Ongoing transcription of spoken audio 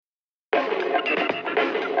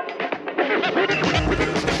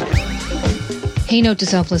Hey, Note to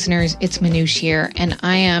Self listeners, it's Manoush here, and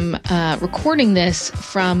I am recording this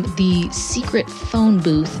from the secret phone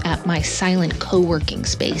booth at my silent co-working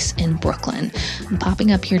space in Brooklyn. I'm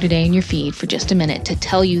popping up here today in your feed for just a minute to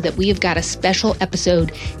tell you that we have got a special episode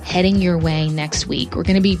heading your way next week. We're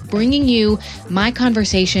going to be bringing you my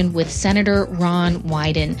conversation with Senator Ron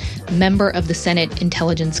Wyden, member of the Senate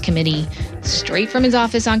Intelligence Committee, straight from his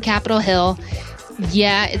office on Capitol Hill.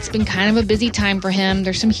 Yeah, it's been kind of a busy time for him.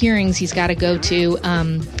 There's some hearings he's got to go to,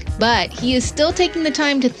 but he is still taking the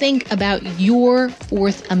time to think about your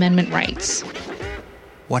Fourth Amendment rights.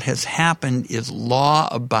 What has happened is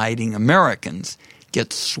law-abiding Americans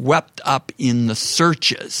get swept up in the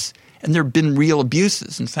searches, and there have been real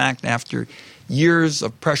abuses. In fact, after years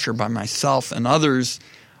of pressure by myself and others,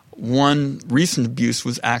 one recent abuse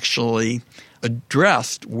was actually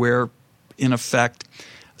addressed where, in effect,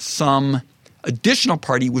 some additional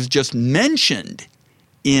party was just mentioned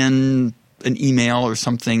in an email or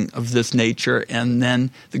something of this nature, and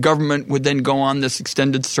then the government would then go on this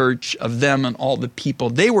extended search of them and all the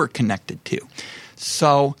people they were connected to.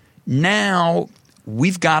 So now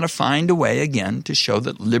we've got to find a way again to show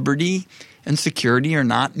that liberty and security are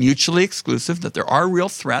not mutually exclusive, that there are real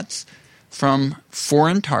threats from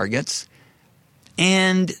foreign targets,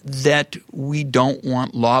 and that we don't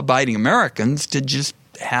want law-abiding Americans to just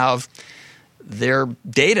have their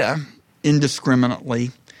data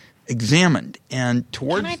indiscriminately examined. And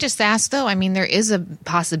Can I just ask, though? I mean, there is a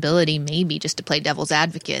possibility, maybe just to play devil's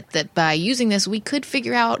advocate, that by using this, we could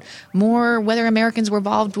figure out more whether Americans were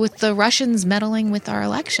involved with the Russians meddling with our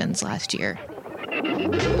elections last year.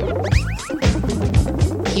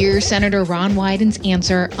 Here's Senator Ron Wyden's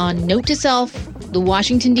answer on Note to Self, the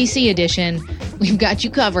Washington, D.C. edition. We've got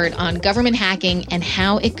you covered on government hacking and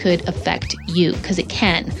how it could affect you, because it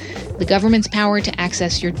can. The government's power to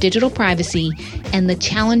access your digital privacy and the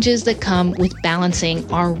challenges that come with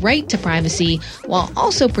balancing our right to privacy while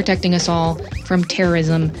also protecting us all from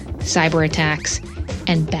terrorism, cyber attacks,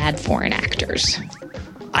 and bad foreign actors.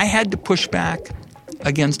 I had to push back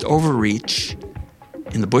against overreach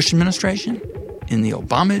in the Bush administration, in the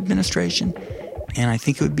Obama administration, and I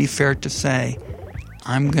think it would be fair to say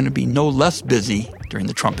I'm going to be no less busy during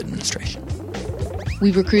the Trump administration.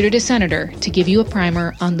 We've recruited a senator to give you a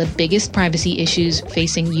primer on the biggest privacy issues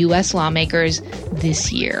facing U.S. lawmakers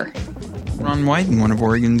this year. Ron Wyden, one of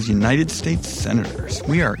Oregon's United States senators.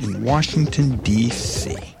 We are in Washington,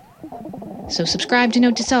 D.C. So subscribe to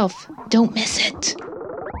Note to Self. Don't miss it.